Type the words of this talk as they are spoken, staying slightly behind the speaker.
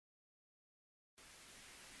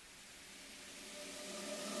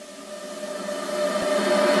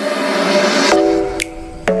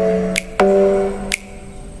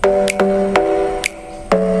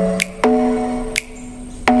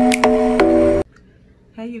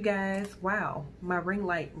Hey you guys, wow, my ring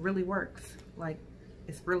light really works. Like,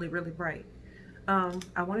 it's really bright.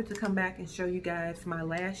 I wanted to come back and show you guys my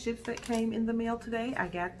lashes that came in the mail today. I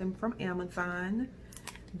got them from Amazon.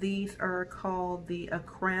 These are called the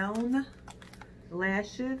ACROWN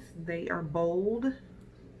lashes. They are bold.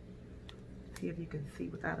 See if you can see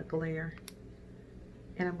without a glare.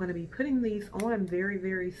 And I'm going to be putting these on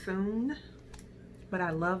very soon. But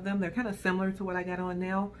I love them. They're kind of similar to what I got on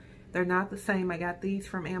now. They're not the same. I got these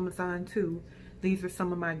from Amazon too. These are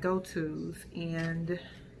some of my go-tos, and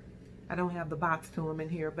I don't have the box to them in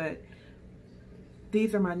here, but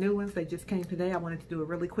these are my new ones. They just came today. I wanted to do a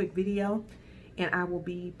really quick video, and I will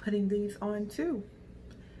be putting these on too.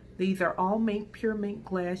 These are all Mink, pure Mink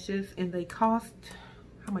lashes, and they cost,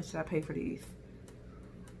 how much did I pay for these?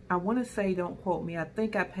 I want to say, don't quote me, I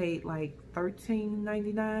think I paid like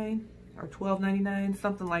 $13.99 or $12.99,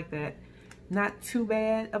 something like that. Not too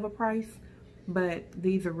bad of a price, but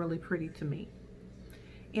these are really pretty to me.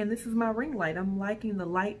 And this is my ring light. I'm liking the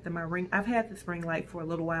light that my ring, I've had this ring light for a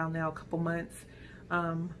little while now, a couple months,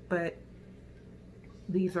 but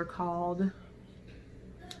these are called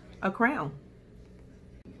ACROWN.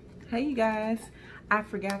 Hey you guys, I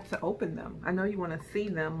forgot to open them. I know you want to see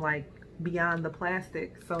them like beyond the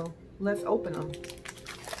plastic, so let's open them.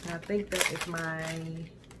 And I think that is my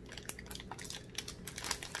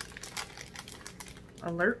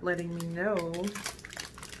alert letting me know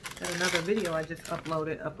that another video I just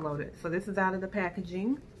uploaded. So this is out of the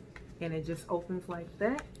packaging, and it just opens like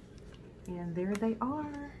that, and there they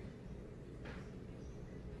are.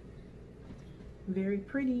 Very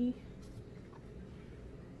pretty.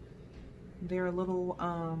 They're a little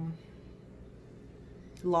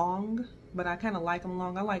long, but I kind of like them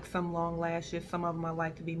long. I like some long lashes. Some of them I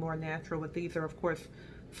like to be more natural, but these are of course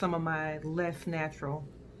some of my less natural.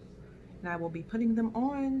 And I will be putting them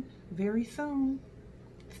on very soon.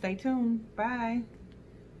 Stay tuned. Bye.